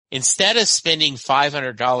instead of spending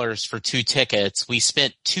 $500 for 2 tickets, we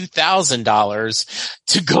spent $2,000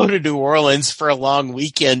 to go to New Orleans for a long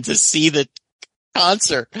weekend to see the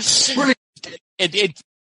concert.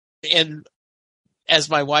 And as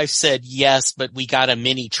my wife said, yes, but we got a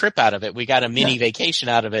mini trip out of it. We got a mini vacation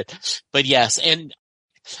out of it. But yes, and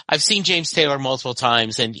I've seen James Taylor multiple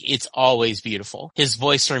times, and it's always beautiful. His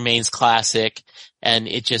voice remains classic, and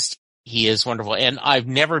he is wonderful. And I've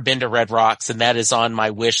never been to Red Rocks, and that is on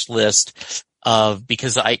my wish list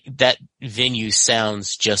because that venue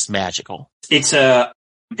sounds just magical. It's a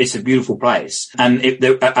beautiful place. And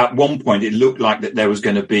at one point it looked like that they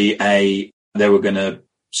were going to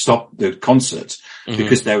stop the concert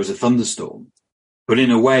because there was a thunderstorm. But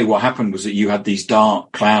in a way, what happened was that you had these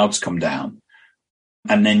dark clouds come down,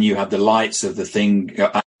 and then you had the lights of the thing.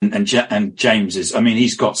 And James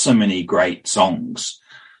he's got so many great songs.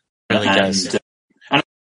 Really does. And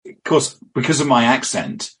of course, because of my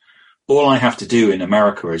accent, all I have to do in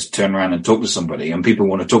America is turn around and talk to somebody, and people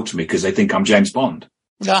want to talk to me because they think I'm James Bond.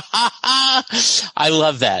 I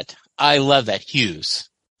love that. Hughes.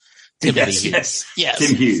 Timothy Hughes. Yes.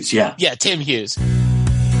 Tim Hughes, yeah. Yeah, Tim Hughes.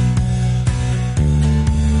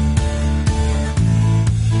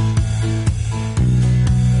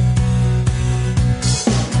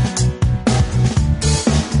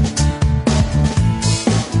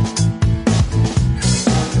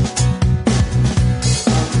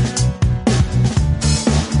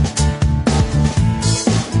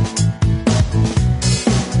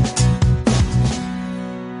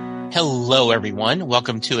 Hello, everyone.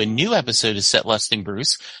 Welcome to a new episode of Set Lusting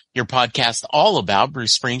Bruce, your podcast all about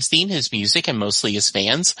Bruce Springsteen, his music, and mostly his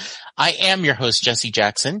fans. I am your host, Jesse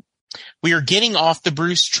Jackson. We are getting off the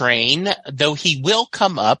Bruce train, though he will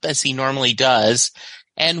come up as he normally does,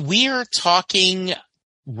 and we are talking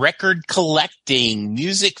record collecting,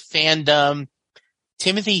 music fandom.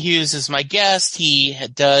 Timothy Hughes is my guest. He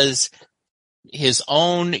does his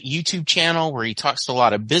own YouTube channel where he talks to a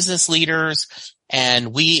lot of business leaders.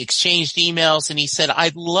 And we exchanged emails, and he said,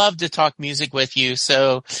 I'd love to talk music with you.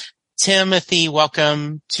 So, Timothy,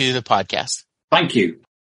 welcome to the podcast. Thank you.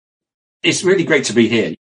 It's really great to be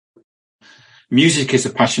here. Music is a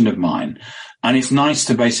passion of mine, and it's nice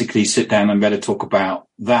to basically sit down and better talk about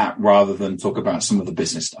that rather than talk about some of the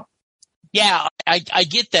business stuff. Yeah, I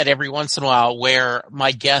get that every once in a while where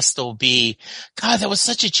my guest will be, God, that was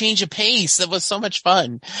such a change of pace. That was so much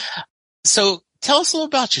fun. So, tell us a little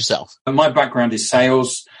about yourself. My background is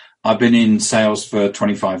sales. I've been in sales for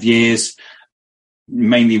 25 years,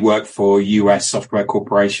 mainly worked for US software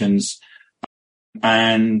corporations.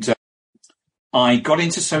 And I got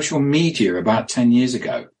into social media about 10 years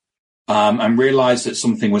ago and realized that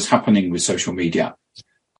something was happening with social media.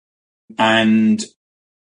 And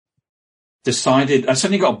decided, I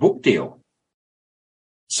suddenly got a book deal.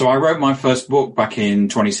 So I wrote my first book back in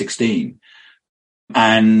 2016.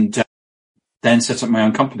 And then set up my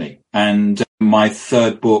own company. And my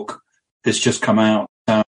third book has just come out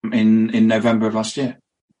in November of last year.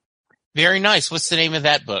 Very nice. What's the name of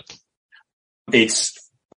that book? It's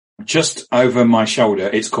just over my shoulder.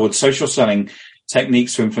 It's called Social Selling: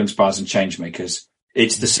 Techniques to Influence Buyers and Changemakers.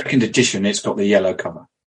 It's the second edition. It's got the yellow cover.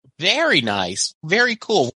 Very nice. Very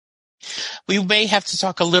cool. We may have to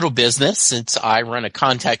talk a little business since I run a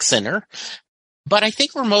contact center, but I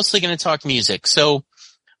think we're mostly going to talk music. So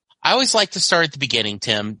I always like to start at the beginning,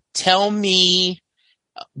 Tim. Tell me,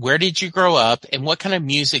 where did you grow up and what kind of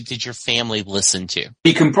music did your family listen to?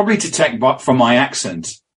 You can probably detect from my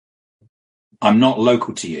accent, I'm not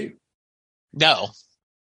local to you. No.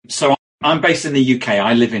 So I'm based in the UK.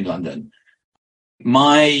 I live in London.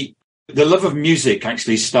 The love of music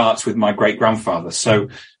actually starts with my great-grandfather. So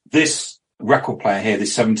this record player here,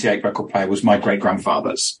 this 78 record player, was my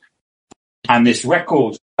great-grandfather's. And this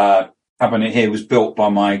record cabinet here was built by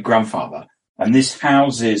my grandfather, and this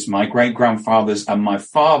houses my great-grandfather's and my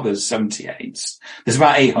father's 78s. There's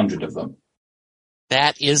about 800 of them.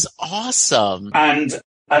 That is awesome. And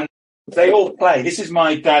they all play. This is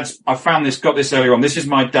my dad's. I got this earlier on. This is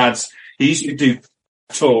my dad's. He used to do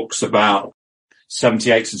talks about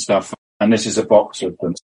 78s and stuff, and this is a box of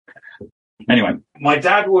them. Anyway, my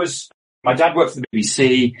dad worked for the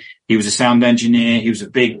BBC. He was a sound engineer. He was a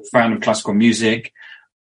big fan of classical music.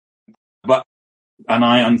 And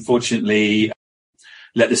I unfortunately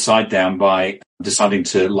let the side down by deciding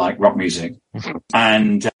to like rock music.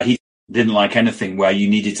 And he didn't like anything where you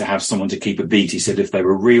needed to have someone to keep a beat. He said if they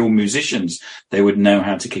were real musicians, they would know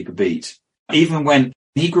how to keep a beat. Even when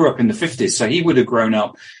he grew up in the 50s, so he would have grown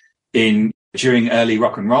up during early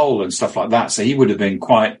rock and roll and stuff like that. So he would have been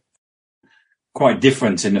quite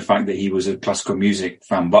different in the fact that he was a classical music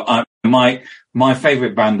fan. But My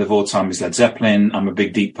favorite band of all time is Led Zeppelin. I'm a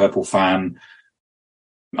big Deep Purple fan.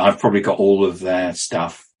 I've probably got all of their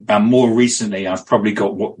stuff. And more recently, I've probably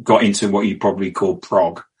got into what you probably call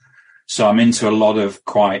prog. So I'm into a lot of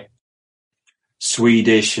quite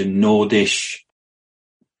Swedish and Nordish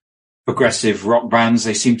progressive rock bands.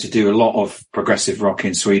 They seem to do a lot of progressive rock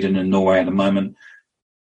in Sweden and Norway at the moment.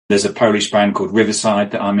 There's a Polish band called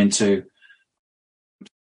Riverside that I'm into.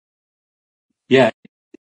 Yeah,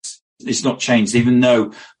 it's not changed, even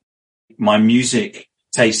though my music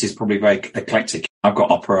taste is probably very eclectic. I've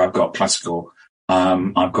got opera, I've got classical,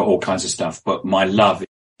 I've got all kinds of stuff, but my love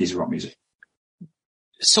is rock music.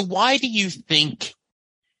 So why do you think,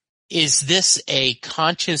 is this a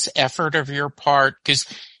conscious effort of your part? Because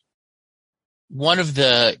one of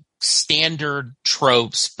the standard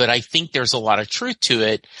tropes, but I think there's a lot of truth to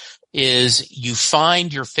it, is you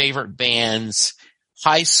find your favorite bands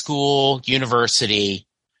high school, university,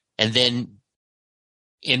 and then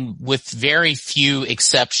with very few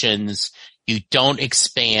exceptions, you don't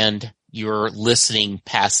expand your listening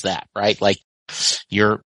past that, right? Like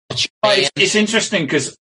it's interesting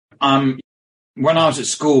because when I was at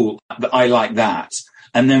school, I liked that.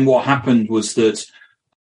 And then what happened was that,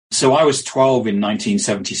 so I was 12 in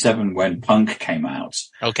 1977 when punk came out.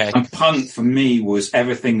 Okay. And punk for me was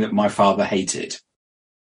everything that my father hated.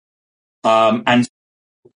 And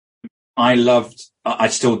I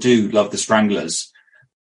still do love the Stranglers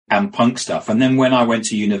and punk stuff. And then when I went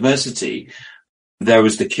to university, there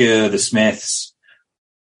was The Cure, the Smiths,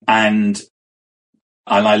 and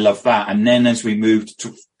I loved that. And then as we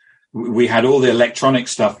we had all the electronic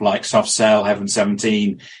stuff like Soft Cell, Heaven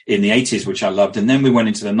 17 in the 80s, which I loved. And then we went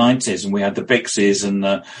into the 90s and we had the Pixies and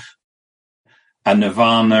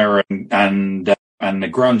Nirvana and the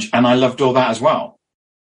grunge. And I loved all that as well.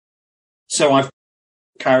 So I've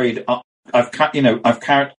carried on. I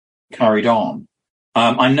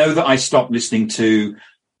know that I stopped listening to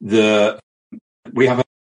we have a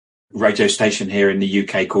radio station here in the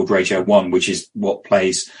UK called Radio 1, which is what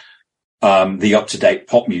plays the up-to-date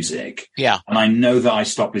pop music. Yeah. And I know that I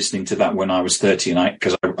stopped listening to that when I was 30,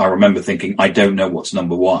 because I remember thinking, I don't know what's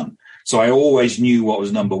number one. So I always knew what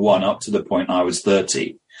was number one up to the point I was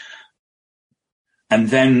 30. And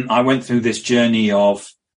then I went through this journey of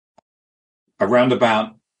around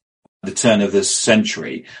about the turn of the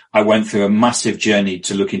century. I went through a massive journey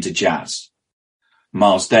to look into jazz.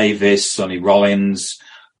 Miles Davis, Sonny Rollins,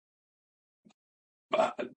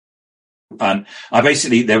 and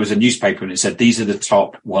there was a newspaper and it said, these are the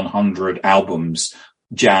top 100 albums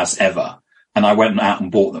jazz ever. And I went out and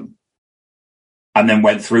bought them and then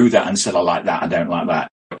went through that and said, I like that. I don't like that.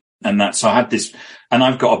 And so I had this, and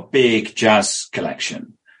I've got a big jazz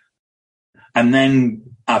collection. And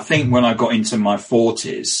then I think when I got into my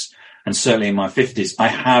 40s and certainly in my 50s, I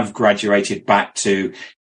have graduated back to,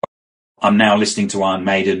 I'm now listening to Iron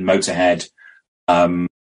Maiden, Motorhead, and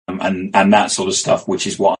that sort of stuff, which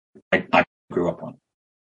is what I grew up on.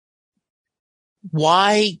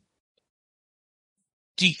 Why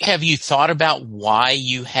have you thought about why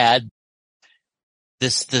you had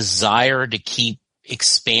this desire to keep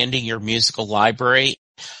expanding your musical library?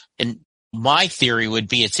 And my theory would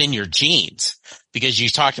be it's in your genes, because you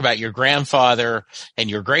talked about your grandfather and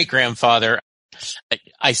your great grandfather.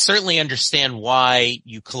 I certainly understand why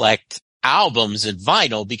you collect albums and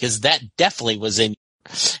vinyl, because that definitely was in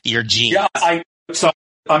your genes. Yeah,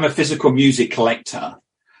 I'm a physical music collector.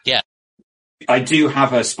 Yeah. I do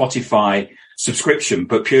have a Spotify subscription,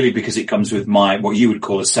 but purely because it comes with what you would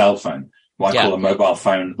call a cell phone, what I call a mobile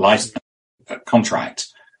phone license contract.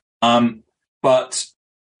 But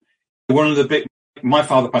my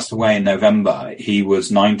father passed away in November. He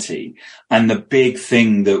was 90. And the big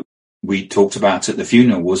thing that we talked about at the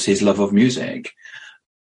funeral was his love of music.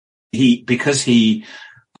 Because he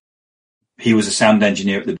was a sound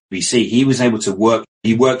engineer at the BBC, he was able to work.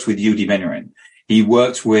 He worked with Yudi Menuhin. He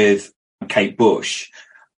worked with Kate Bush.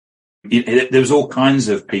 There was all kinds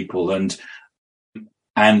of people, and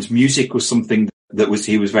music was something that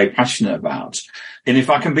he was very passionate about. And if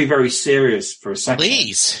I can be very serious for a second,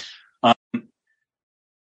 please.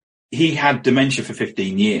 He had dementia for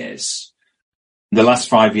 15 years. The last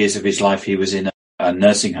 5 years of his life, he was in a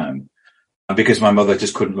nursing home because my mother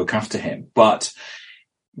just couldn't look after him. But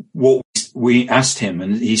what we asked him,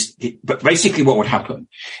 but basically what would happen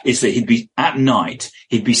is that he'd be at night,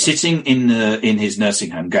 he'd be sitting in his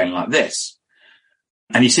nursing home going like this.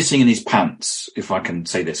 And he's sitting in his pants, if I can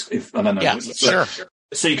say this, I don't know. Yeah, sure.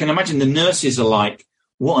 So you can imagine the nurses are like,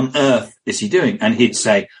 what on earth is he doing? And he'd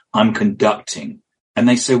say, I'm conducting. And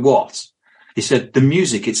they say, what? He said, the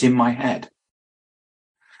music, it's in my head.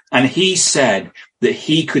 And he said that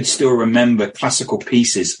he could still remember classical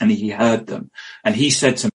pieces and he heard them. And he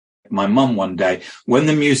said to my mum one day, when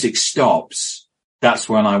the music stops, that's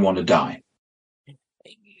when I want to die.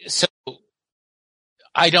 So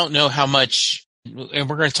I don't know how much, and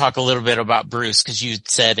we're going to talk a little bit about Bruce, because you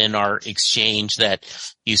said in our exchange that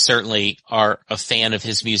you certainly are a fan of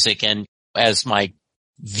his music. And as my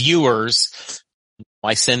viewers,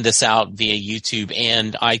 I send this out via YouTube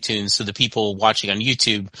and iTunes, so the people watching on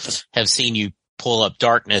YouTube have seen you pull up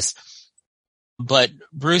Darkness. But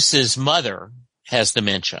Bruce's mother has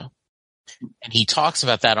dementia, and he talks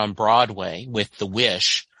about that on Broadway with The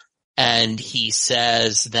Wish, and he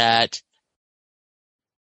says that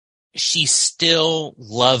she still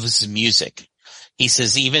loves music. He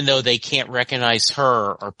says even though they can't recognize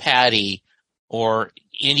her or Patty or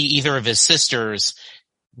either of his sisters,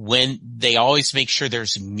 when they always make sure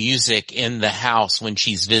there's music in the house when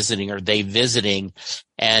she's visiting or they visiting,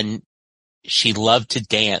 and she loved to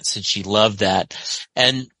dance and she loved that.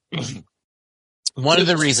 And one of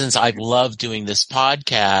the reasons I love doing this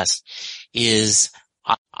podcast is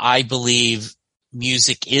I believe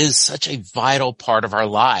music is such a vital part of our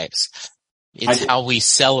lives. It's how we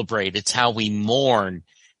celebrate. It's how we mourn.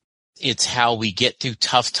 It's how we get through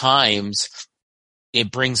tough times.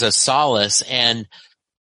 It brings us solace. And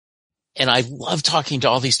I love talking to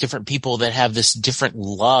all these different people that have this different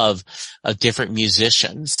love of different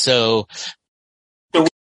musicians. So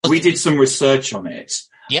we did some research on it.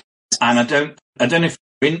 Yeah. And I don't know if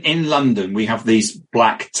in London we have these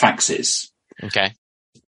black taxis. Okay.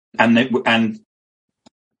 And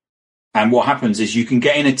what happens is you can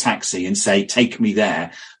get in a taxi and say, take me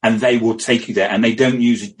there, and they will take you there. And they don't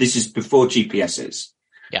use it. This is before GPSs.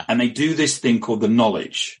 Yeah. And they do this thing called the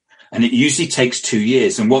knowledge. And it usually takes 2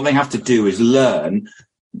 years. And what they have to do is learn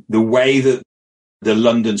the way that the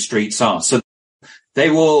London streets are. So they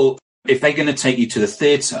will, if they're going to take you to the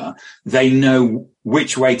theatre, they know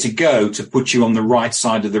which way to go to put you on the right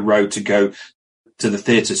side of the road to go to the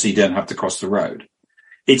theatre so you don't have to cross the road.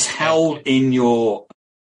 It's held in your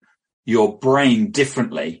brain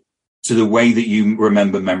differently to the way that you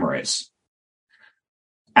remember memories.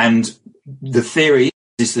 And the theory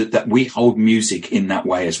is that we hold music in that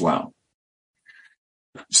way as well.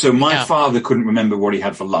 So my father couldn't remember what he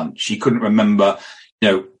had for lunch. He couldn't remember,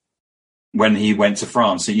 when he went to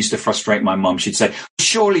France. It used to frustrate my mum. She'd say,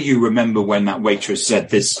 surely you remember when that waitress said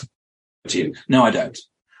this to you. No, I don't.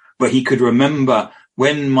 But he could remember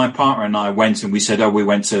when my partner and I went and we said, we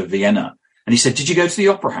went to Vienna. And he said, did you go to the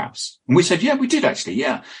Opera House? And we said, yeah, we did actually.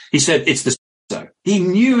 Yeah. He said, it's the so. He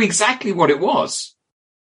knew exactly what it was.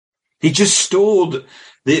 He just stored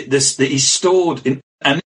he stored in,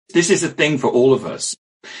 and this is a thing for all of us.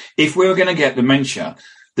 If we're going to get dementia,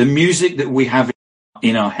 the music that we have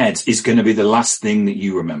in our heads is going to be the last thing that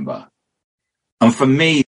you remember. And for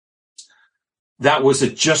me, that was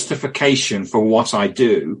a justification for what I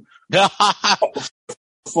do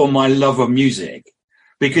for my love of music.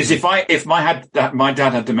 Because if my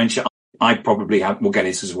dad had dementia, I probably will get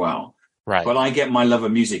it as well. Right. But I get my love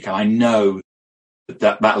of music, and I know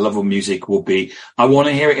that love of music will be, I want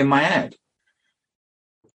to hear it in my head.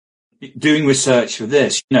 Doing research for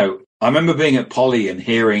this, I remember being at Polly and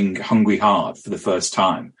hearing Hungry Heart for the first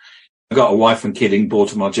time. I got a wife and kid in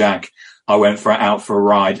Baltimore Jack. I went out for a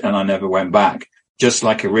ride and I never went back. Just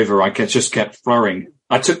like a river, I just kept flowing.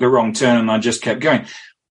 I took the wrong turn and I just kept going.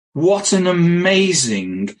 What an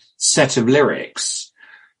amazing set of lyrics.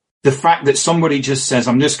 The fact that somebody just says,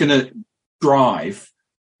 I'm just going to drive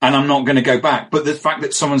and I'm not going to go back. But the fact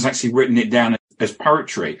that someone's actually written it down as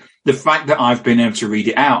poetry, the fact that I've been able to read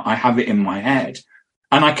it out, I have it in my head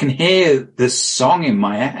and I can hear the song in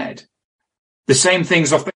my head. The same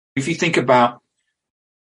things, if you think about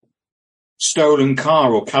Stolen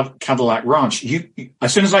Car or Cadillac Ranch,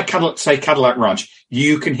 as soon as I say Cadillac Ranch,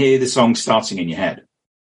 you can hear the song starting in your head.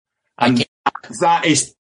 And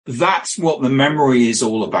that's what the memory is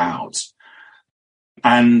all about.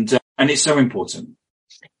 And it's so important.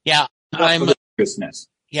 Yeah. One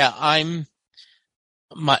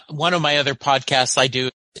of my other podcasts I do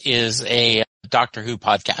is a Doctor Who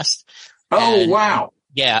podcast. Oh, wow.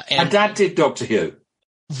 Yeah. My dad did Doctor Who.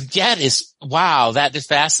 That is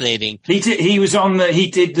fascinating. He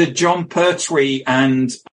did the John Pertwee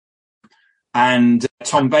and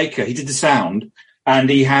Tom Baker. He did the sound. And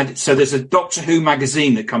there's a Doctor Who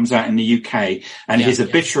magazine that comes out in the UK, and his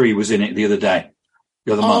obituary was in it the other month.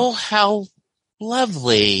 Oh, how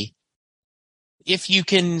lovely. If you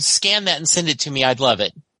can scan that and send it to me, I'd love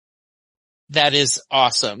it. That is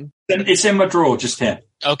awesome. It's in my drawer just here.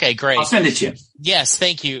 Okay, great. I'll send it to you. Yes,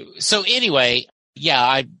 thank you. So anyway,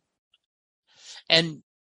 and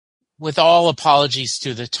with all apologies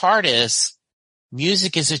to the TARDIS,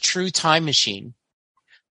 music is a true time machine.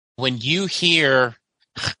 When I hear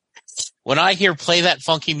play that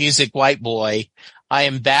funky music, white boy, I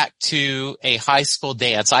am back to a high school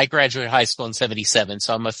dance. I graduated high school in 77,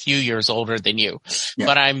 so I'm a few years older than you. Yeah.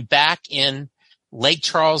 But I'm back in Lake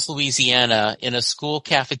Charles, Louisiana, in a school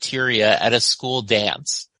cafeteria at a school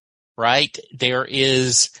dance, right? There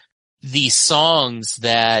is these songs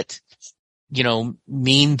that,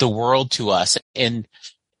 mean the world to us. And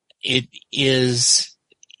it is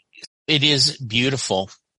beautiful.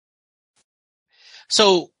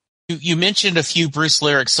 So you mentioned a few Bruce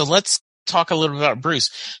lyrics. So let's talk a little bit about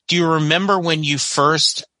Bruce. Do you remember when you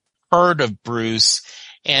first heard of Bruce,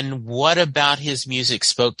 and what about his music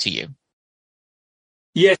spoke to you?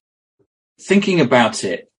 Yeah, thinking about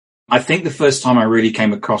it, I think the first time I really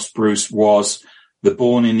came across Bruce was the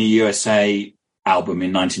Born in the USA album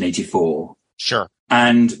in 1984. Sure.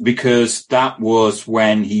 And because that was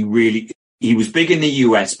when he was big in the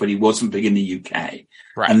US, but he wasn't big in the UK.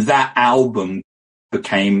 Right. And that album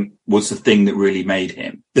was the thing that really made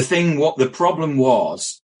him. The problem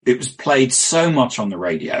was, it was played so much on the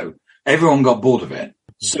radio, everyone got bored of it.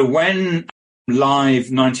 So when Live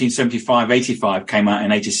 1975-85 came out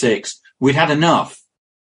in 86, we'd had enough.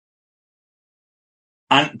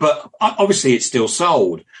 But obviously it still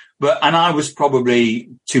sold. And I was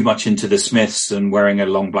probably too much into the Smiths and wearing a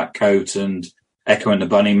long black coat and Echo and the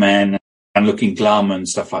Bunnymen and looking glum and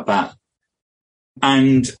stuff like that.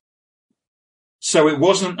 And so it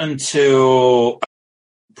wasn't until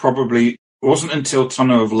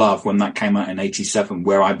Tunnel of Love, when that came out in 87,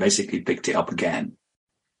 where I basically picked it up again.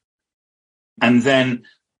 And then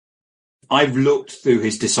I've looked through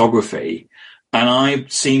his discography and I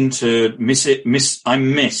seem to I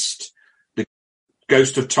missed the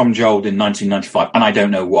Ghost of Tom Joad in 1995, and I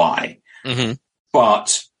don't know why. Mm-hmm.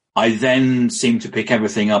 But I then seem to pick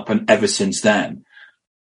everything up, and ever since then.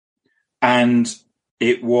 And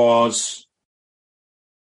it was,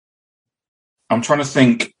 I'm trying to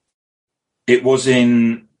think, it was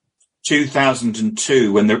in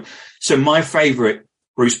 2002 so my favorite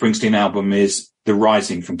Bruce Springsteen album is The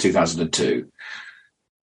Rising from 2002.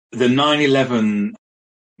 The 9/11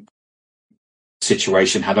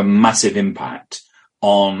 situation had a massive impact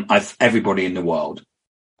on everybody in the world.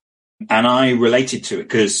 And I related to it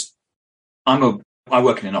because I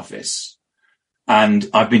work in an office, and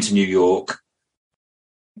I've been to New York,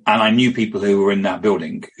 and I knew people who were in that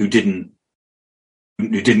building who didn't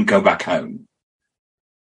go back home.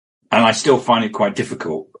 And I still find it quite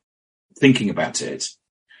difficult thinking about it.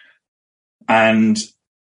 And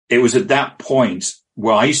it was at that point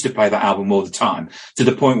where I used to play that album all the time, to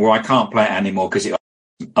the point where I can't play it anymore because it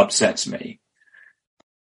upsets me.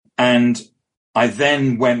 And I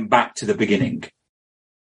then went back to the beginning.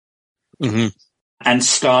 Mm-hmm. And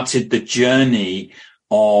started the journey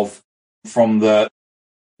from the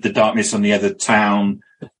Darkness on the Other Town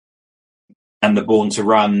and the Born to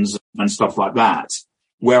Runs and stuff like that,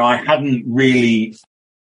 where I hadn't really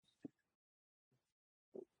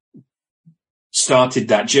started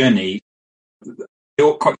that journey.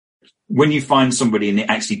 When you find somebody and it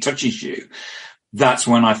actually touches you, that's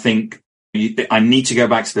when I think I need to go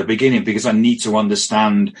back to the beginning, because I need to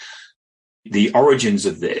understand the origins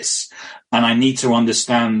of this. And I need to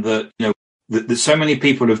understand that, that so many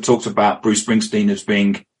people have talked about Bruce Springsteen as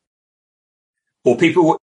being, or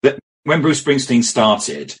people that when Bruce Springsteen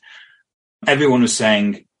started, everyone was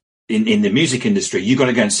saying in the music industry, you got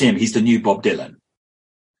to go and see him. He's the new Bob Dylan.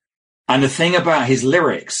 And the thing about his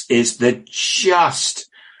lyrics is they're just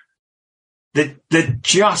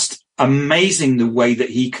amazing, the way that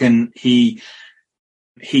he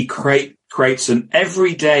creates an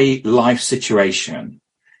everyday life situation.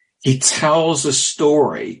 He tells a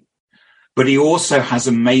story, but he also has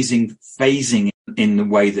amazing phrasing in the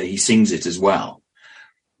way that he sings it as well.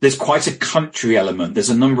 There's quite a country element. There's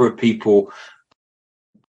a number of people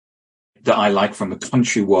that I like from the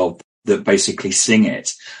country world that basically sing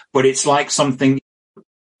it, but it's like something.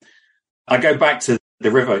 I go back to the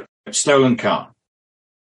river, Stolen Car.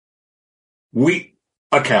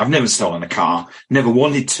 I've never stolen a car, never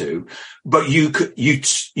wanted to, but you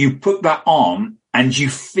put that on and you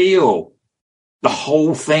feel the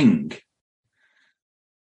whole thing.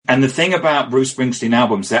 And the thing about Bruce Springsteen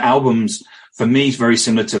albums, their albums for me is very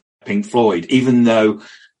similar to Pink Floyd, even though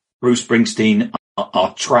Bruce Springsteen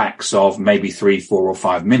are tracks of maybe 3, 4 or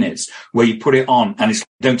 5 minutes where you put it on and it's,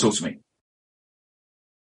 don't talk to me.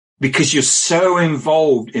 Because you're so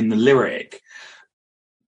involved in the lyric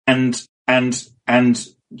and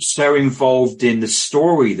so involved in the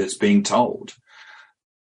story that's being told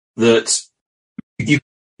that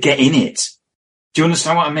get in it. Do you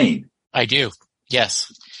understand what I mean? I do.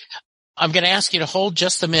 Yes. I'm going to ask you to hold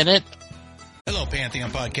just a minute. Hello,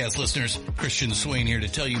 Pantheon podcast listeners. Christian Swain here to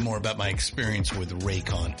tell you more about my experience with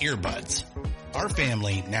Raycon earbuds. Our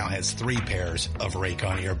family now has 3 pairs of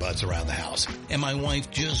Raycon earbuds around the house, and my wife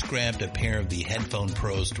just grabbed a pair of the Headphone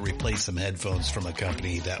Pros to replace some headphones from a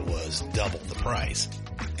company that was double the price.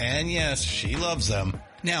 And yes, she loves them.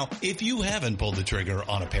 Now, if you haven't pulled the trigger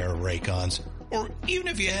on a pair of Raycons, or even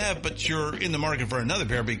if you have, but you're in the market for another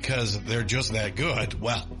pair because they're just that good,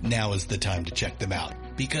 well, now is the time to check them out,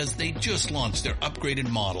 because they just launched their upgraded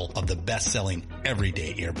model of the best-selling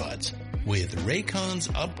everyday earbuds. With Raycon's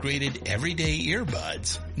upgraded everyday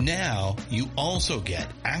earbuds, now you also get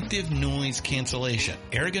active noise cancellation,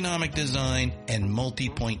 ergonomic design, and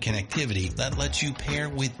multi-point connectivity that lets you pair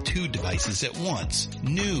with 2 devices at once.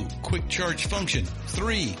 New quick charge function,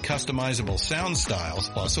 3 customizable sound styles,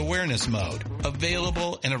 plus awareness mode.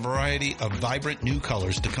 Available in a variety of vibrant new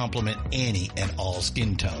colors to complement any and all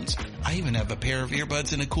skin tones. I even have a pair of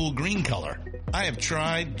earbuds in a cool green color. I have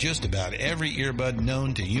tried just about every earbud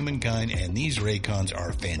known to humankind, and these Raycons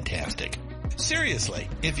are fantastic. Seriously,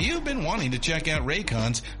 if you've been wanting to check out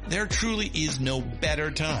Raycons, there truly is no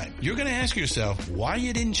better time. You're going to ask yourself why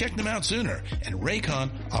you didn't check them out sooner, and Raycon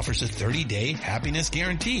offers a 30-day happiness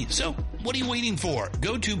guarantee. So what are you waiting for?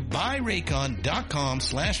 Go to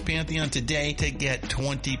buyraycon.com/Pantheon today to get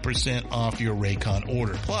 20% off your Raycon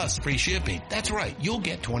order, plus free shipping. That's right, you'll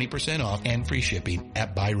get 20% off and free shipping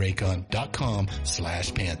at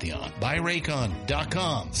buyraycon.com/Pantheon.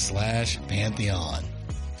 buyraycon.com/Pantheon.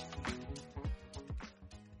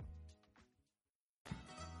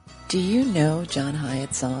 Do you know John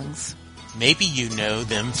Hyatt songs? Maybe you know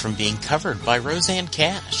them from being covered by Roseanne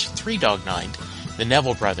Cash, 3 Dog Night, the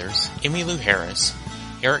Neville Brothers, Emmylou Harris,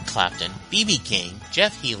 Eric Clapton, B.B. King,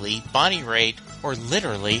 Jeff Healey, Bonnie Raitt, or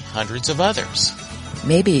literally hundreds of others.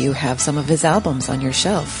 Maybe you have some of his albums on your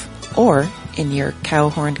shelf, or in your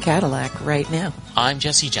cow-horned Cadillac right now. I'm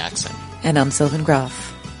Jesse Jackson. And I'm Sylvan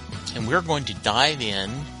Groff. And we're going to dive in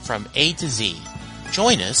from A to Z.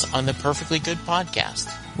 Join us on the Perfectly Good podcast.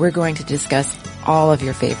 We're going to discuss all of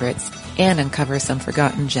your favorites and uncover some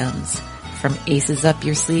forgotten gems, from Aces Up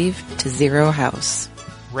Your Sleeve to Zero House.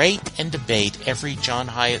 Rate and debate every John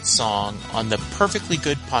Hyatt song on the Perfectly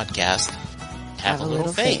Good podcast. Have a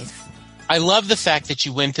little faith. I love the fact that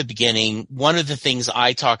you went to the beginning. One of the things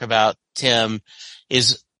I talk about, Tim,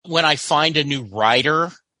 is when I find a new writer,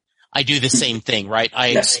 I do the same thing, right?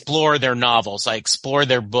 I explore their novels. I explore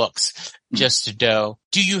their books just to know.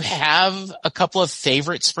 Do you have a couple of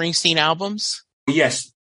favorite Springsteen albums? Yes.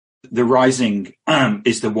 The Rising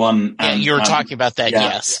is the one. Yeah, you were talking about that,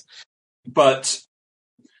 yes. But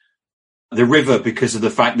The River, because of the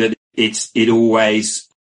fact that it always,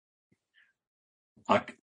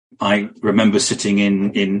 I remember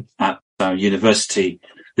sitting at university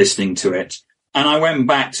listening to it. And I went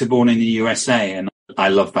back to Born in the USA, and I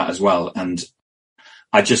love that as well. And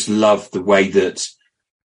I just love the way that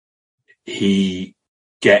he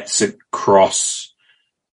gets across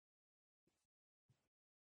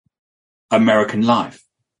American life.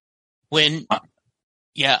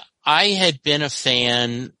 I had been a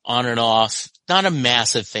fan on and off, not a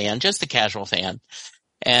massive fan, just a casual fan.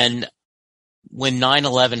 And when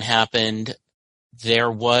 9/11 happened, there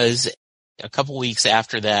was a couple weeks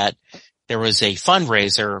after that, there was a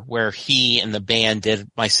fundraiser where he and the band did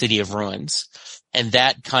My City of Ruins. And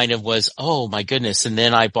that kind of was, oh my goodness. And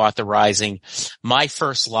then I bought The Rising. My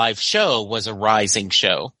first live show was a Rising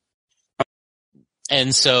show.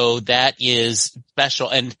 And so that is special.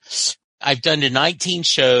 And I've done 19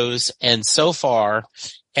 shows, and so far,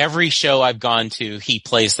 every show I've gone to, he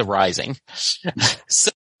plays The Rising.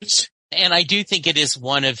 And I do think it is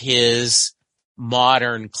one of his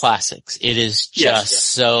modern classics. It is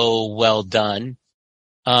just so well done.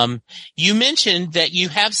 You mentioned that you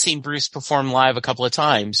have seen Bruce perform live a couple of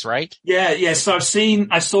times, right? Yes. I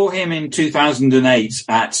saw him in 2008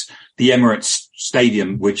 at the Emirates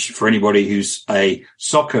Stadium, which for anybody who's a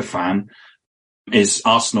soccer fan is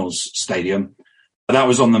Arsenal's stadium. That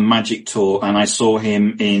was on the Magic Tour, and I saw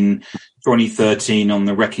him in 2013 on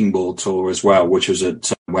the Wrecking Ball Tour as well, which was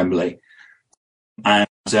at Wembley. And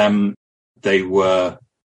they were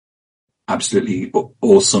absolutely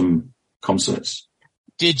awesome concerts.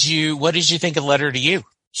 What did you think of Letter to You?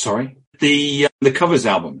 Sorry? The covers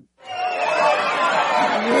album.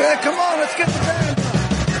 Yeah, come on, let's get the band.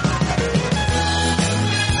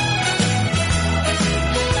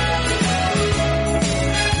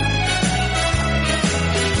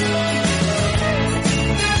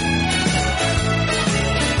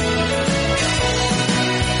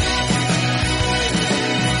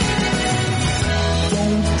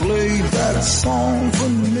 song for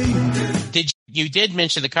me. You did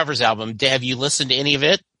mention the covers album. Have you listened to any of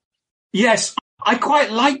it? Yes, I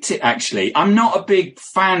quite liked it, actually. I'm not a big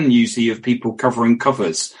fan, usually, of people covering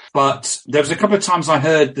covers, but there was a couple of times I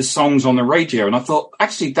heard the songs on the radio and I thought,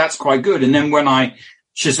 actually, that's quite good. And then when I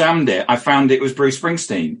Shazammed it, I found it was Bruce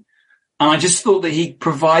Springsteen. And I just thought that he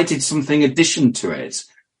provided something addition to it.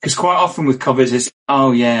 Because quite often with covers, it's,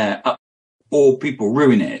 oh yeah, or people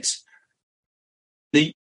ruin it.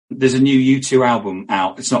 There's a new U2 album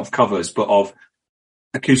out. It's not of covers, but of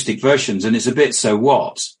acoustic versions. And it's a bit so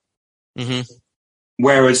what? Mm-hmm.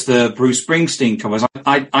 Whereas the Bruce Springsteen covers,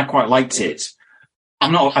 I quite liked it.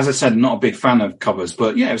 I'm not, as I said, not a big fan of covers,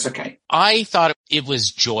 but yeah, it was okay. I thought it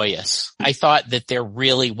was joyous. I thought that there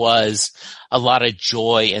really was a lot of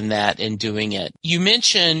joy in that, in doing it. You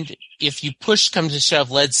mentioned if you push comes to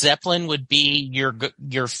shove, Led Zeppelin would be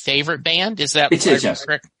your favorite band. Is that it is, yes.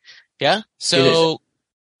 correct? Yeah. So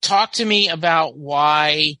talk to me about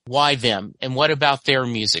why them, and what about their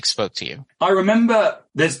music spoke to you? I remember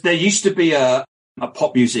there used to be a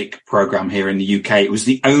pop music program here in the UK. It was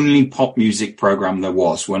the only pop music program there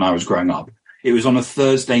was when I was growing up. It was on a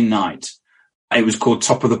Thursday night. It was called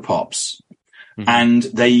Top of the Pops. Mm-hmm. And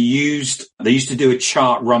they used to do a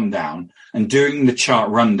chart rundown. And during the chart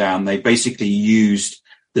rundown, they basically used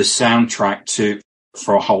the soundtrack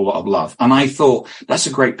for A Whole Lot of Love. And I thought, that's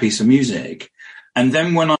a great piece of music. And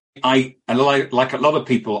then when I like a lot of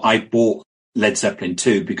people, I bought Led Zeppelin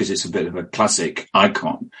 2 because it's a bit of a classic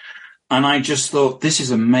icon. And I just thought, this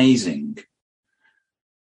is amazing.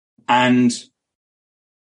 And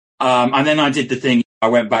then I did the thing. I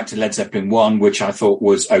went back to Led Zeppelin 1, which I thought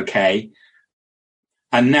was okay.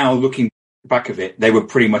 And now looking back of it, they were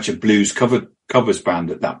pretty much a blues covers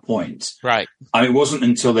band at that point. Right. And it wasn't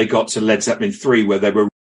until they got to Led Zeppelin 3 where they were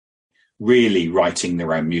really writing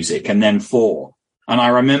their own music, and then 4. And I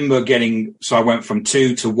remember so I went from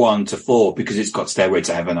 2 to 1 to 4 because it's got Stairway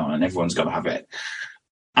to Heaven on and everyone's got to have it.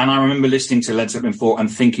 And I remember listening to Led Zeppelin 4 and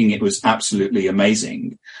thinking it was absolutely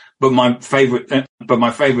amazing. But my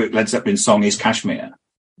favorite Led Zeppelin song is Kashmir.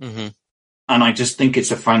 Mm-hmm. And I just think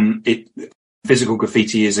it's Physical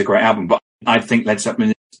Graffiti is a great album, but I think Led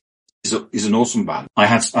Zeppelin is an awesome band. I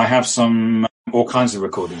have some, all kinds of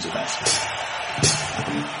recordings of that.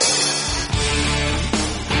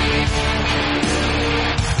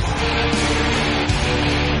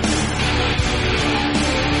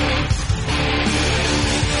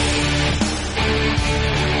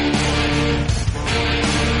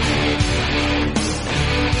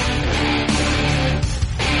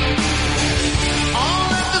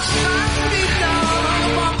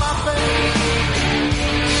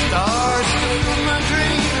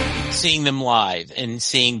 Seeing them live and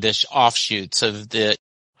seeing the offshoots of the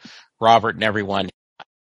Robert and everyone,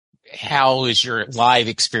 how has your live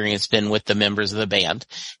experience been with the members of the band?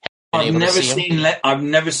 I've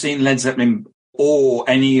never seen Led Zeppelin or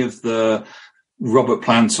any of the Robert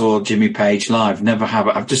Plant or Jimmy Page live. Never have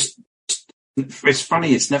it. It's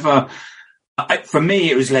funny. It's never, for me,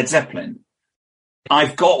 it was Led Zeppelin.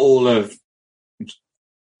 I've got all of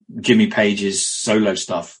Jimmy Page's solo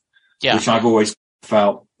stuff, which I've always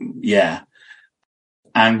felt, yeah.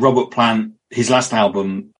 And Robert Plant, his last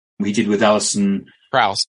album we did with Alison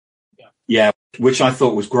Krauss, which I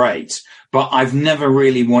thought was great. But I've never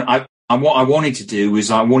really what I wanted to do was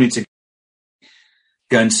I wanted to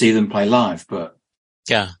go and see them play live. But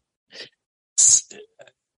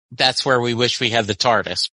that's where we wish we had the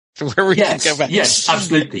TARDIS, where we can go back. Yes,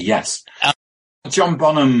 absolutely, yes. John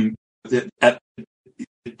Bonham, the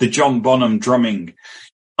John Bonham drumming.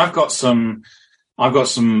 I've got some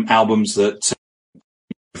albums that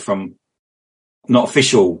from not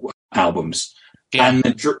official albums,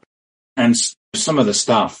 and some of the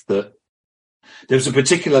stuff that there was a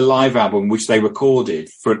particular live album which they recorded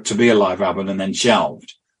for it to be a live album and then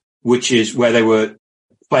shelved, which is where they were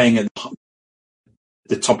playing at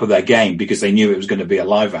the top of their game because they knew it was going to be a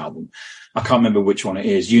live album. I can't remember which one it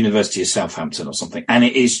is, University of Southampton or something, and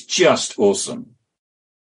it is just awesome.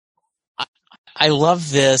 I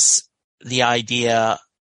love the idea,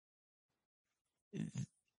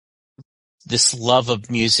 this love of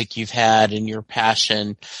music you've had and your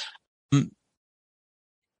passion.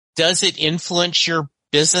 Does it influence your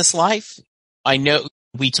business life? I know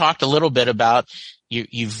we talked a little bit about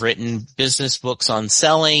you've written business books on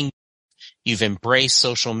selling. You've embraced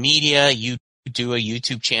social media. You do a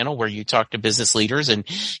YouTube channel where you talk to business leaders and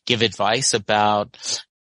give advice about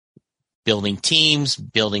building teams,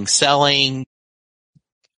 building selling,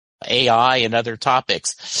 AI, and other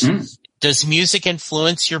topics. Does music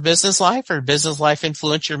influence your business life, or business life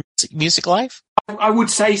influence your music life? I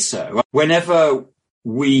would say so. Whenever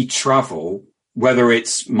we travel, whether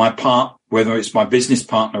it's my business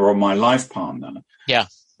partner or my life partner, yeah,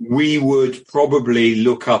 we would probably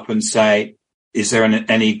look up and say, is there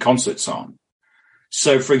any concerts on?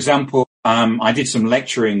 So, for example, I did some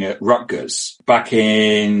lecturing at Rutgers back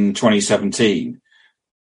in 2017.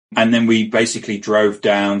 And then we basically drove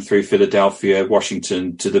down through Philadelphia,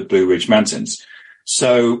 Washington to the Blue Ridge Mountains.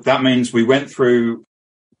 So that means we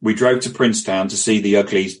drove to Princetown to see the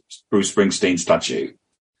ugly Bruce Springsteen statue.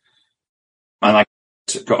 And I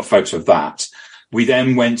got a photo of that. We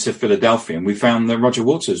then went to Philadelphia and we found that Roger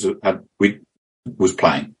Waters was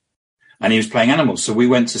playing. And he was playing Animals. So we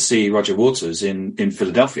went to see Roger Waters in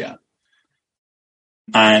Philadelphia.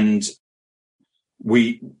 And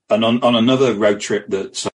on another road trip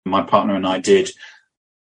that my partner and I did,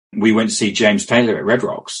 we went to see James Taylor at Red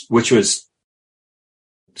Rocks, which was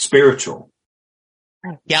spiritual.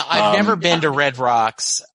 Yeah, I've never been to Red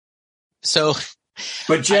Rocks. So,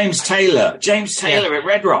 but James Taylor at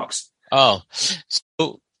Red Rocks. Oh,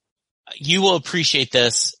 so you will appreciate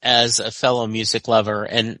this as a fellow music lover,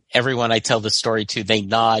 and everyone I tell the story to, they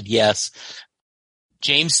nod yes.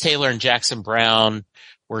 James Taylor and Jackson Browne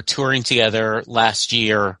were touring together last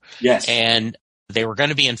year. Yes. And they were going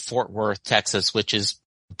to be in Fort Worth, Texas, which is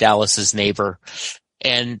Dallas's neighbor.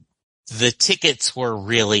 And the tickets were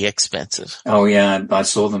really expensive. Oh yeah, I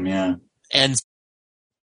saw them, yeah. And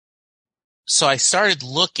so I started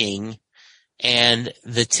looking, and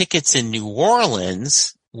the tickets in New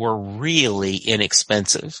Orleans were really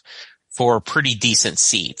inexpensive for pretty decent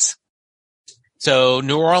seats. So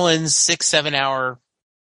New Orleans, 6-7 hour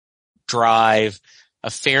drive, a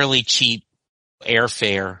fairly cheap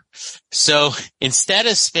airfare. So instead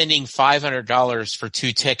of spending $500 for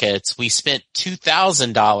 2 tickets, we spent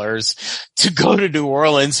 $2,000 to go to New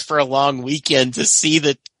Orleans for a long weekend to see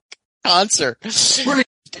the concert.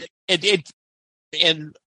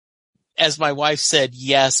 And as my wife said,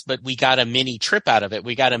 yes, but we got a mini trip out of it.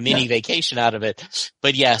 We got a mini vacation out of it.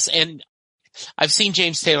 But yes, and I've seen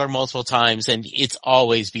James Taylor multiple times, and it's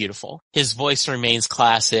always beautiful. His voice remains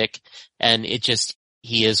classic, and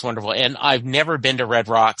he is wonderful. And I've never been to Red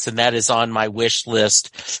Rocks, and that is on my wish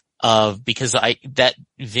list because that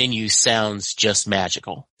venue sounds just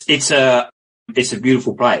magical. It's a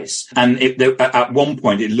beautiful place. And at one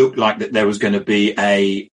point it looked like that they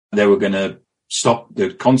were going to stop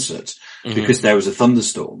the concert because there was a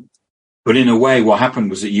thunderstorm. But in a way, what happened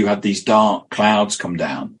was that you had these dark clouds come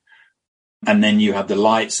down, and then you had the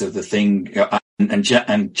lights of the thing. And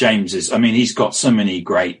James he's got so many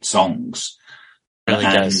great songs. Really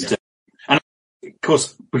does. And of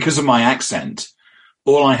course, because of my accent,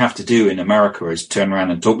 all I have to do in America is turn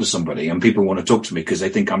around and talk to somebody, and people want to talk to me because they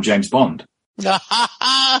think I'm James Bond.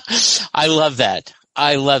 I love that.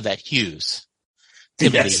 Hughes.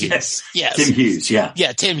 Yes. Tim Hughes, yeah.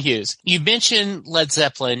 Yeah, Tim Hughes. You mentioned Led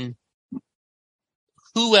Zeppelin.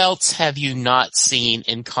 Who else have you not seen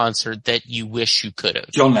in concert that you wish you could have?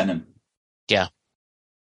 John Lennon. Yeah.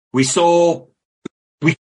 We saw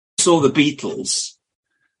the Beatles.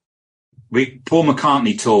 Paul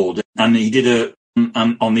McCartney toured, and he did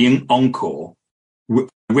on the encore,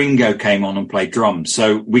 Ringo came on and played drums.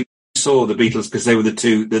 So we saw the Beatles because they're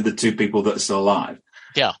the two people that are still alive.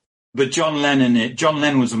 Yeah. But John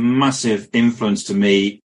Lennon was a massive influence to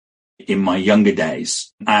me in my younger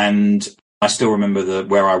days. And I still remember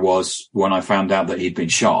where I was when I found out that he'd been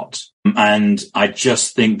shot. And I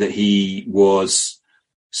just think that he was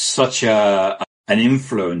such an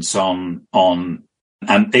influence on,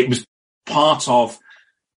 and it was part of,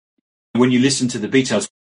 when you listen to the Beatles,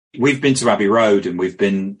 we've been to Abbey Road and we've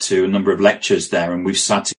been to a number of lectures there, and we've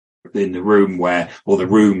sat in the rooms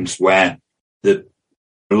where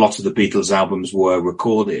a lot of the Beatles albums were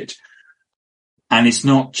recorded. And it's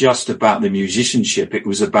not just about the musicianship, it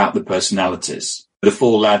was about the personalities. The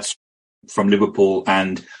 4 lads from Liverpool,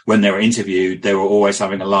 and when they were interviewed, they were always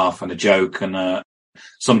having a laugh and a joke, and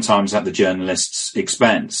sometimes at the journalist's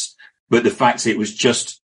expense. But the fact it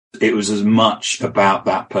was as much about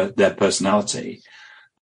their personality.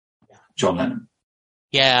 John Lennon.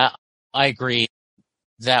 Yeah, I agree.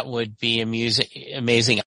 That would be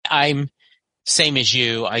amazing. I'm same as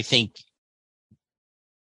you, I think.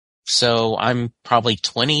 So I'm probably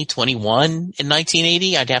 21 in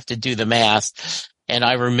 1980. I'd have to do the math. And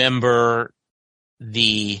I remember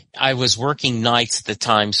I was working nights at the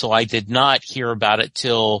time, so I did not hear about it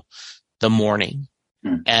till the morning.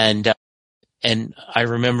 And I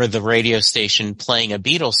remember the radio station playing a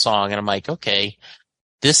Beatles song, and I'm like, okay,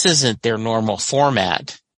 this isn't their normal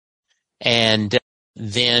format. And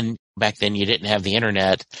then back then you didn't have the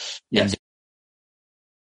internet. Yes.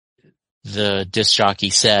 And the disc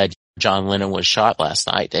jockey said, John Lennon was shot last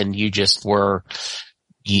night, and you just were,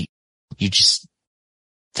 you just,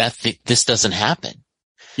 this doesn't happen.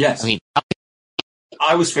 Yes. I mean,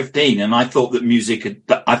 I was 15 and I thought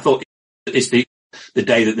that I thought it's the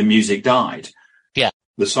day that the music died. Yeah.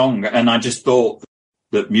 The song. And I just thought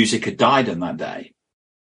that music had died on that day.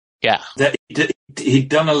 Yeah. That he'd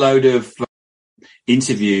done a load of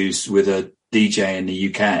interviews with a DJ in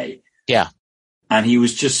the UK. Yeah. And he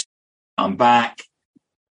was just, I'm back.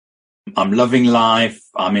 I'm loving life.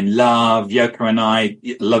 I'm in love. Yoko and I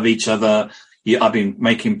love each other. I've been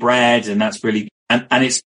making bread, and that's really, and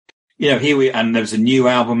it's, and there was a new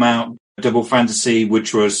album out, Double Fantasy,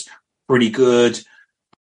 which was pretty good.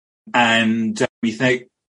 And we think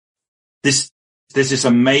there's this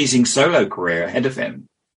amazing solo career ahead of him.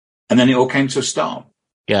 And then it all came to a stop.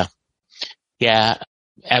 Yeah. Yeah,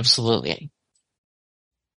 absolutely.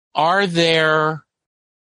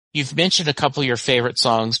 You've mentioned a couple of your favorite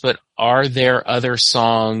songs, but are there other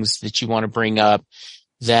songs that you want to bring up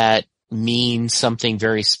that mean something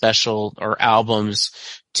very special, or albums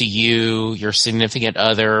to you, your significant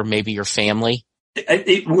other, maybe your family?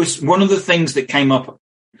 It was one of the things that came up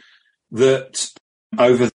that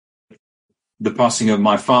over the passing of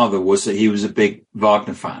my father was that he was a big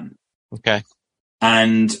Wagner fan. Okay.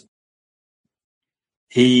 And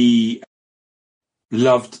he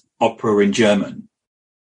loved opera in German.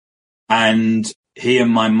 And he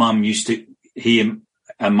and my mum used to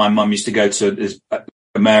go to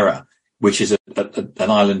Amera, which is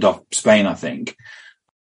an island off Spain, I think.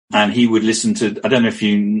 And he would listen to, I don't know if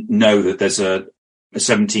you know that there's a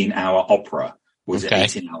 17-hour opera, was it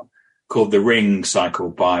 18-hour, called The Ring Cycle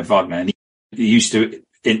by Wagner. And he used to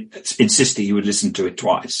insist that he would listen to it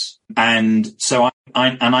twice. And so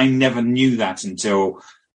I never knew that until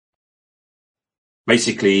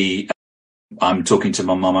basically I'm talking to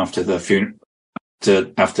my mum after the funeral,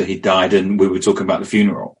 after he died, and we were talking about the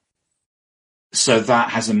funeral. So that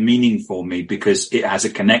has a meaning for me because it has a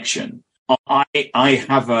connection. I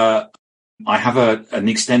have an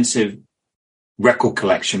extensive record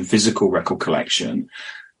collection, physical record collection.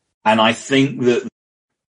 And I think that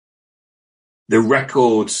the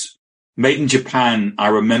records made in Japan, I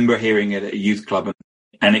remember hearing it at a youth club,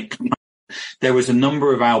 and there was a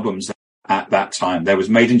number of albums at that time. There was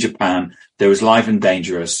Made in Japan, there was Live and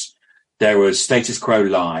Dangerous, there was Status Quo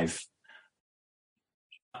Live.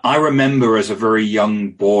 I remember as a very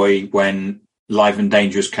young boy when Live and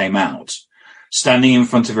Dangerous came out, standing in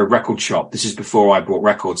front of a record shop. This is before I bought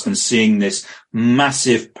records, and seeing this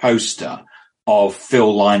massive poster of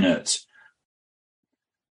Phil Lynott.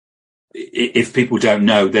 If people don't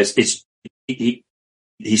know, he's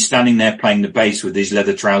standing there playing the bass with these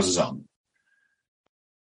leather trousers on.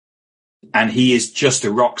 And he is just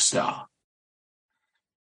a rock star.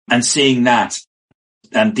 And seeing that,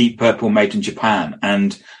 and Deep Purple Made in Japan,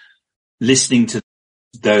 and listening to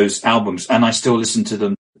those albums, and I still listen to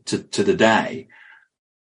them to the day.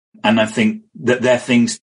 And I think that they're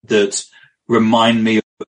things that remind me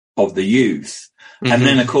of the youth. Mm-hmm. And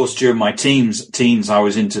then, of course, during my teens, I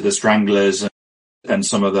was into the Stranglers and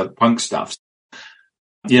some of the punk stuff.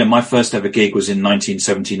 My first ever gig was in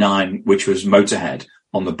 1979, which was Motorhead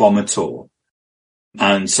on the Bomber Tour,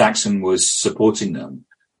 and Saxon was supporting them.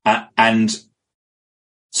 And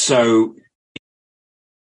so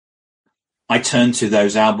I turn to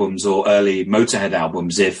those albums, or early Motorhead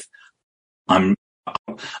albums, if I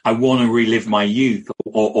want to relive my youth,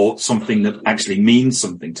 or something that actually means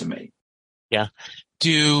something to me. Yeah.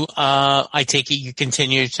 Do I take it you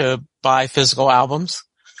continue to buy physical albums?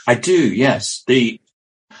 I do, yes.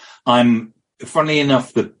 Funnily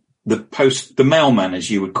enough, the mailman,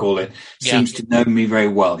 as you would call it, seems to know me very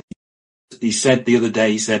well. He said the other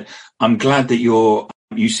day, I'm glad that you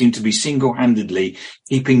seem to be single-handedly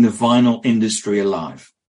keeping the vinyl industry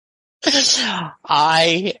alive.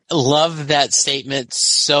 I love that statement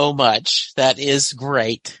so much. That is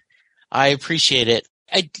great. I appreciate it.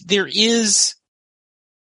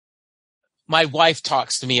 My wife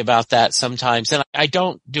talks to me about that sometimes, and I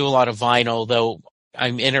don't do a lot of vinyl, though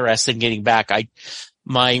I'm interested in getting back.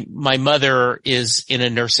 My mother is in a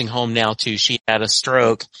nursing home now too. She had a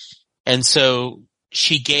stroke, and so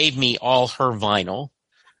she gave me all her vinyl,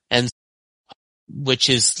 and which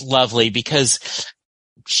is lovely because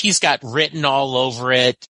she's got written all over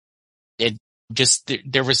it. It just,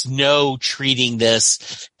 there was no treating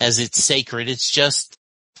this as it's sacred. It's just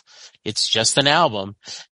an album.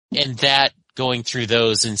 And that, going through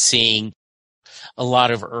those and seeing a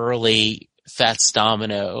lot of early Fats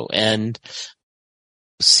Domino, and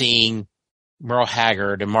seeing Merle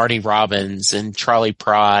Haggard and Marty Robbins and Charlie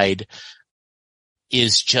Pride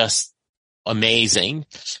is just amazing.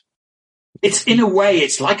 It's in a way,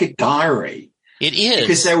 it's like a diary. It is.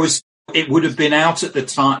 Because it would have been out at the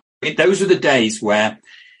time. Those were the days where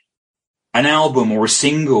an album or a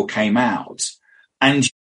single came out and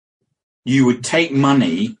you would take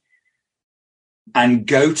money and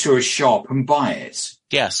go to a shop and buy it.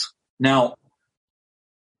 Yes. Now,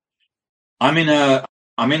 I'm in a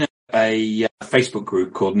Facebook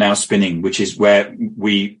group called Now Spinning, which is where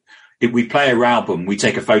we play our album, we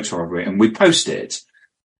take a photo of it and we post it.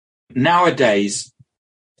 Nowadays,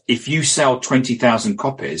 if you sell 20,000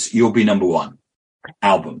 copies, you'll be number one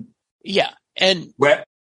album. Yeah. And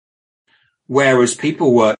whereas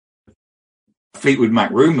people were Fleetwood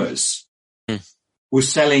Mac Rumours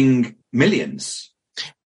was selling millions.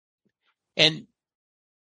 And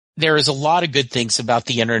there is a lot of good things about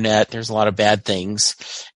the internet. There's a lot of bad things.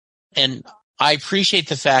 And I appreciate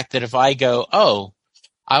the fact that if I go, oh,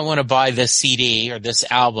 I want to buy this CD or this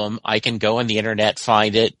album, I can go on the internet,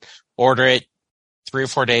 find it, order it 3 or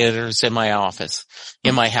 4 days in my office,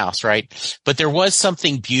 in my house, right? But there was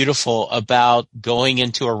something beautiful about going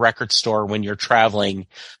into a record store when you're traveling,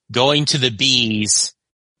 going to the Bees,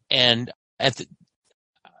 and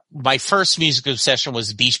my first music obsession was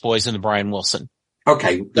the Beach Boys and the Brian Wilson.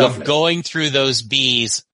 Okay, so lovely. Going through those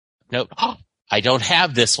Bees, no, I don't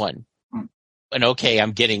have this one. And okay,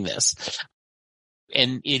 I'm getting this.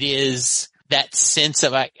 And it is that sense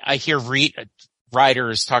of, I hear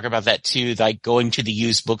writers talk about that too, like going to the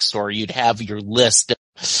used bookstore, you'd have your list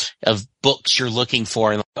of books you're looking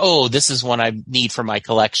for, and like, oh, this is one I need for my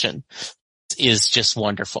collection. Is just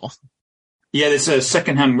wonderful. Yeah, there's a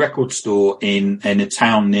secondhand record store in a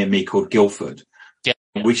town near me called Guildford,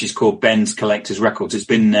 which is called Ben's Collector's Records. It's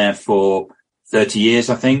been there for 30 years,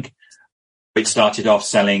 I think. It started off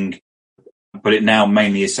selling, but it now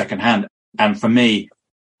mainly is secondhand. And for me,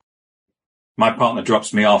 my partner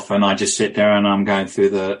drops me off and I just sit there and I'm going through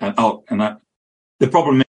the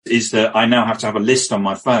problem is that I now have to have a list on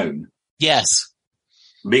my phone. Yes.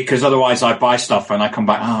 Because otherwise I buy stuff and I come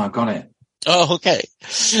back, I got it. Oh, okay.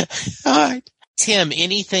 All right. Tim,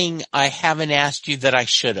 anything I haven't asked you that I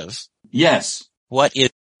should have? Yes. What is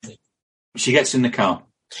it? She gets in the car.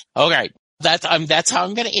 Okay. That's how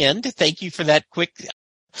I'm going to end. Thank you for that quick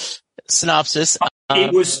synopsis.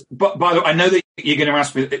 It was, but by the way, I know that you're going to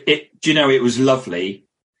ask me, do you know, it was lovely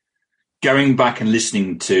going back and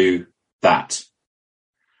listening to that,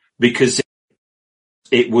 because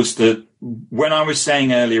it was when I was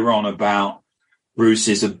saying earlier on about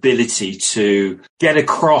Bruce's ability to get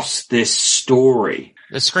across this story.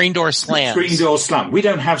 The screen door slam. Screen door slam. We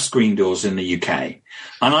don't have screen doors in the UK.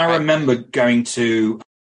 And I remember going to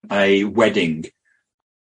a wedding.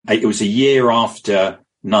 It was a year after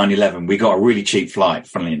 9/11. We got a really cheap flight,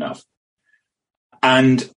 funnily enough.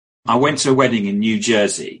 And I went to a wedding in New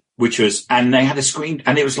Jersey, and they had a screen,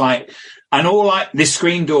 and it was like, and this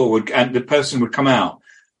screen door and the person would come out,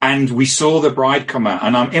 and we saw the bride come out,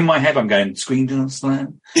 and I'm in my head, I'm going, screen door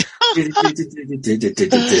slam.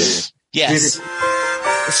 Yes.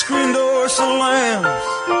 The screen door slams,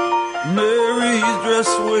 Mary's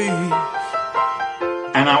dress waves.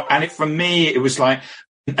 And for me, it was like,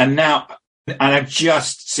 and I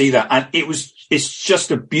just see that, and it's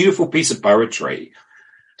just a beautiful piece of poetry.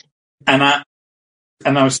 And I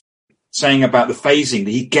was saying about the phasing,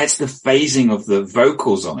 that he gets the phasing of the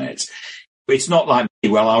vocals on it. It's not like,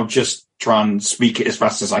 well, I'll just try and speak it as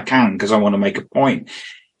fast as I can because I want to make a point.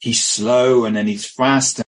 He's slow and then he's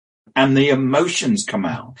fast, and the emotions come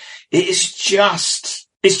out. It's just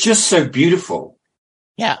so beautiful.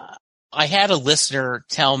 Yeah. I had a listener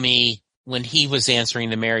tell me when he was answering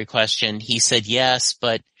the Mary question, he said yes,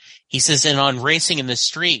 but he says, and on Racing in the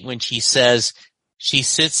Street, when she says she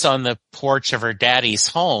sits on the porch of her daddy's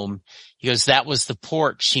home, he goes, that was the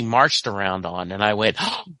porch she marched around on. And I went,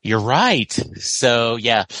 oh, you're right. So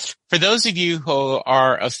yeah, for those of you who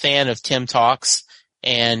are a fan of Tim Talks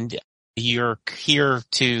and you're here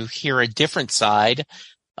to hear a different side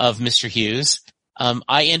of Mr. Hughes,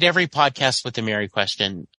 I end every podcast with the Mary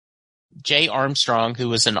question. Jay Armstrong, who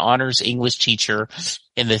was an honors English teacher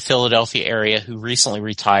in the Philadelphia area who recently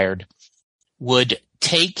retired, would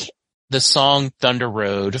take the song Thunder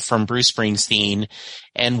Road from Bruce Springsteen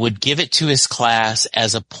and would give it to his class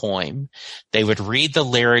as a poem. They would read the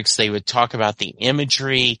lyrics. They would talk about the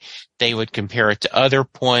imagery. They would compare it to other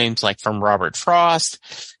poems like from Robert Frost.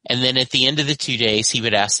 And then at the end of the 2 days, he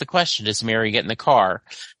would ask the question, does Mary get in the car?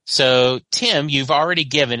 So, Tim, you've already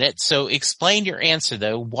given it. So explain your answer,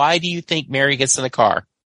 though. Why do you think Mary gets in the car?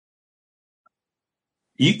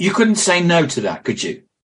 You couldn't say no to that, could you?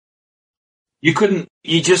 You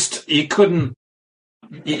just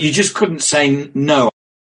couldn't say no.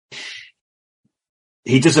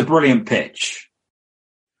 he does a brilliant pitch.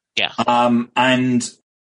 Yeah. And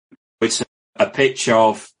it's a pitch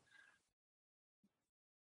of,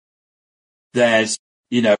 there's,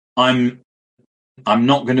 you know, I'm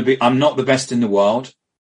not the best in the world,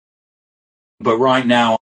 but right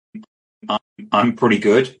now I'm pretty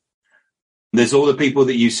good. There's all the people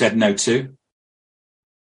that you said no to.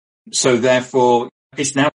 So therefore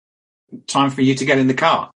it's now time for you to get in the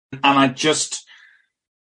car. And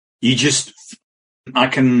I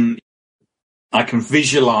can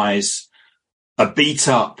visualize a beat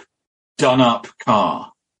up, done up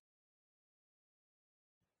car.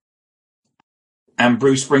 And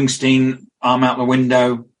Bruce Springsteen, arm out the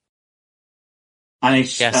window. And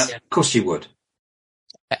it's, Yes. of course you would.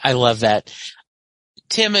 I love that.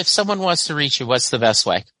 Tim, if someone wants to reach you, what's the best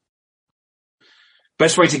way?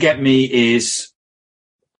 Best way to get me is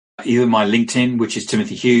either my LinkedIn, which is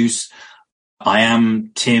Timothy Hughes. I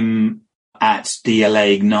am Tim at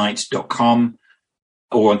dlaignite.com,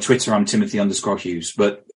 or on Twitter, I'm Timothy_Hughes,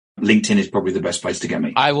 but LinkedIn is probably the best place to get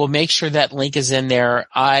me. I will make sure that link is in there.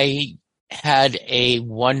 I had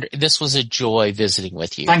this was a joy visiting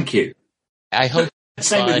with you. Thank you. I hope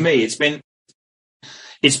same with me. It's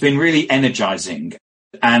been really energizing,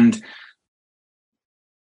 and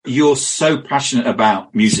you're so passionate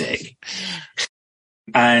about music,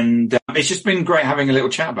 and it's just been great having a little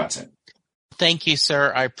chat about it. Thank you,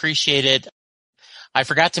 sir. I appreciate it. I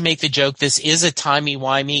forgot to make the joke. This is a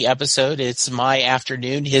timey-wimey episode. It's my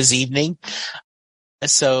afternoon, his evening.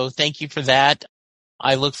 So thank you for that.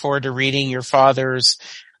 I look forward to reading your father's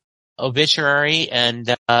obituary,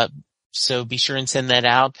 and so be sure and send that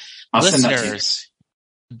out. Listeners,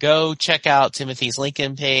 go check out Timothy's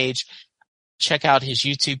LinkedIn page. Check out his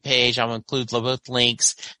YouTube page. I'll include both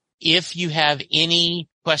links. If you have any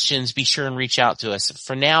questions, be sure and reach out to us.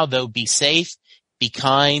 For now, though, be safe, be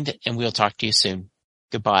kind, and we'll talk to you soon.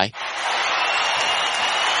 Goodbye.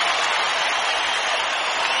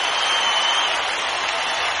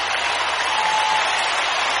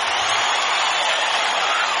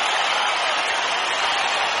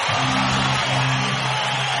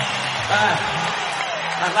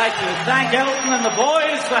 I'd like to thank Elton and the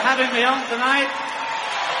boys for having me on tonight.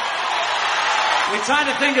 We tried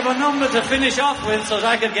to think of a number to finish off with so that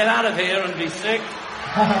I could get out of here and be sick.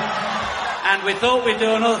 And we thought we'd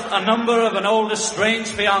do a number of an old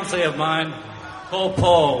estranged fiancé of mine called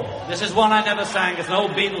Paul. This is one I never sang. It's an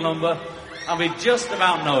old Beatle number, and we just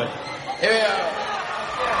about know it. Here we are.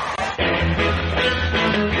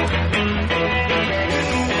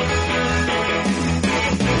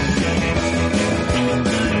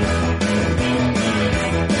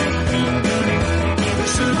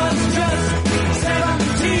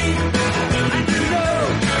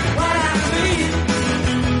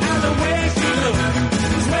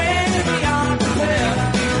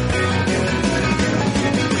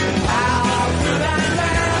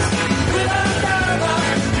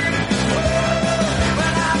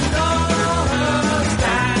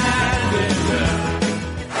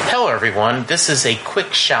 Everyone, this is a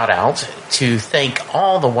quick shout out to thank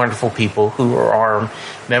all the wonderful people who are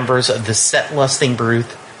members of the Set Lusting Bruce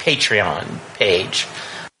Patreon page.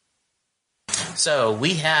 So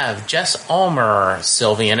we have Jess Ulmer,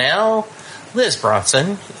 Sylvian L., Liz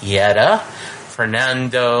Bronson, Yetta,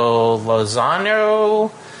 Fernando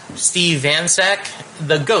Lozano, Steve Vansek,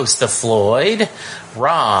 The Ghost of Floyd,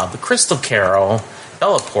 Rob, Crystal Carroll,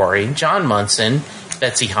 Bella Pori, John Munson,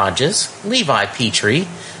 Betsy Hodges, Levi Petrie,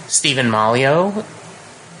 Stephen Malio,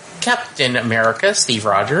 Captain America, Steve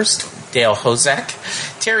Rogers, Dale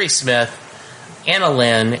Hozek, Terry Smith, Anna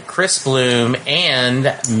Lynn, Chris Bloom,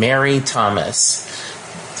 and Mary Thomas.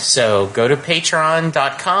 So go to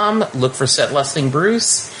patreon.com, look for Set Lusting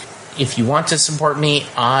Bruce. If you want to support me,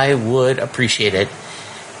 I would appreciate it.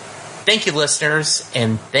 Thank you, listeners,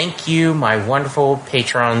 and thank you, my wonderful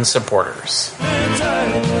Patreon supporters.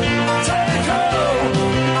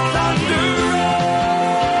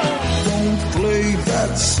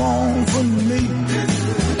 Song for me,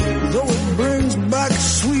 though it brings back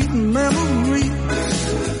sweet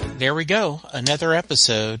memories. There we go, another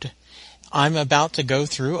episode. I'm about to go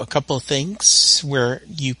through a couple of things where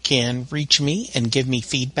you can reach me and give me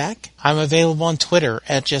feedback. I'm available on Twitter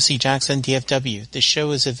at Jesse Jackson DFW. The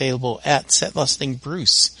show is available at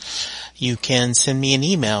setlustingbruce. You can send me an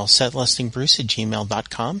email,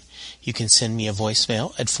 setlustingbruce@gmail.com. You can send me a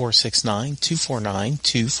voicemail at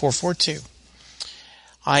 469-249-2442.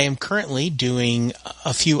 I am currently doing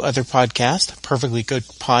a few other podcasts. Perfectly Good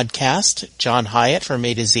Podcast, John Hyatt from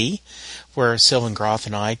A to Z, where Sylvan Groth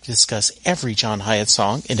and I discuss every John Hyatt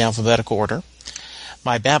song in alphabetical order.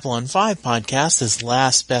 My Babylon 5 podcast is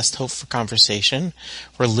Last Best Hope for Conversation,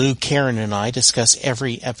 where Lou, Karen, and I discuss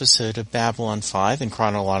every episode of Babylon 5 in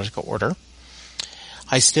chronological order.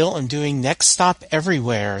 I still am doing Next Stop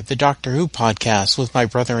Everywhere, the Doctor Who podcast with my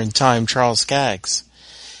brother in time, Charles Skaggs.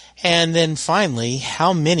 And then finally,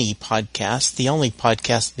 How Many Podcasts, the only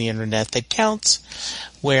podcast on the internet that counts,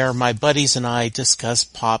 where my buddies and I discuss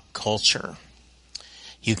pop culture.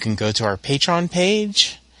 You can go to our Patreon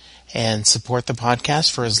page and support the podcast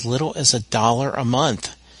for as little as $1 a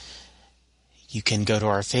month. You can go to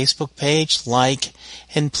our Facebook page, like,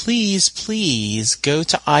 and please go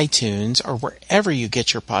to iTunes or wherever you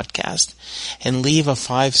get your podcast and leave a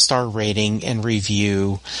 5-star rating and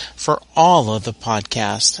review for all of the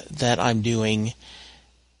podcasts that I'm doing.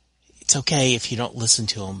 It's okay if you don't listen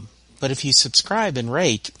to them, but if you subscribe and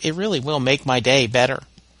rate, it really will make my day better.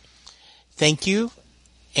 Thank you,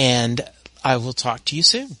 and I will talk to you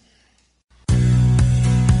soon.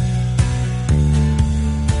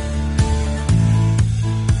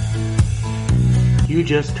 You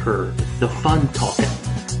just heard the fun-talking,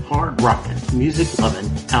 hard-rocking, music-loving,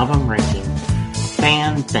 album-ranking,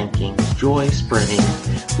 fan-thinking, joy-spreading,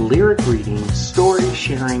 lyric-reading,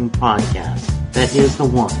 story-sharing podcast that is the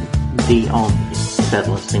one, the only, Set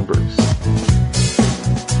Listing Bruce.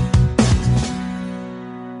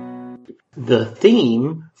 The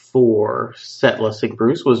theme for Set Listing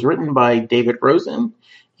Bruce was written by David Rosen,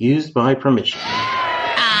 used by permission.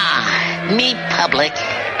 Me public.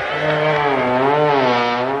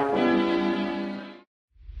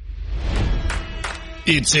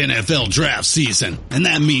 It's NFL draft season, and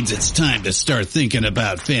that means it's time to start thinking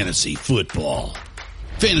about fantasy football.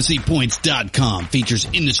 FantasyPoints.com features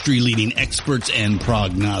industry-leading experts and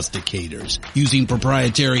prognosticators using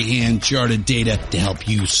proprietary hand-charted data to help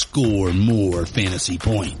you score more fantasy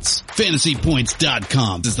points.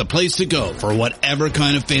 FantasyPoints.com is the place to go for whatever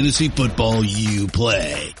kind of fantasy football you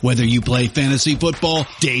play. Whether you play fantasy football,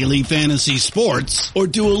 daily fantasy sports, or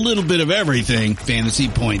do a little bit of everything, Fantasy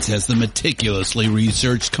Points has the meticulously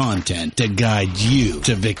researched content to guide you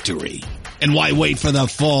to victory. And why wait for the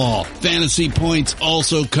fall? Fantasy Points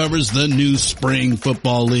also covers the new spring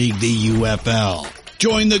football league, the UFL.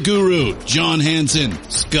 Join the guru, John Hansen,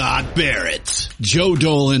 Scott Barrett, Joe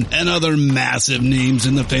Dolan, and other massive names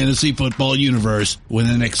in the fantasy football universe with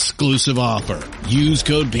an exclusive offer. Use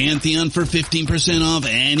code Pantheon for 15% off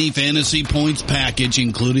any Fantasy Points package,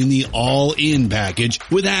 including the all-in package,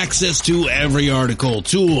 with access to every article,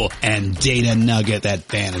 tool, and data nugget that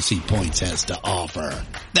Fantasy Points has to offer.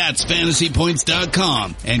 That's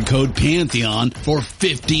FantasyPoints.com and code Pantheon for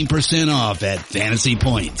 15% off at Fantasy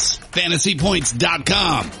Points.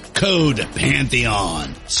 FantasyPoints.com, code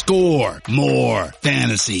Pantheon. Score more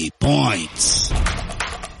fantasy points.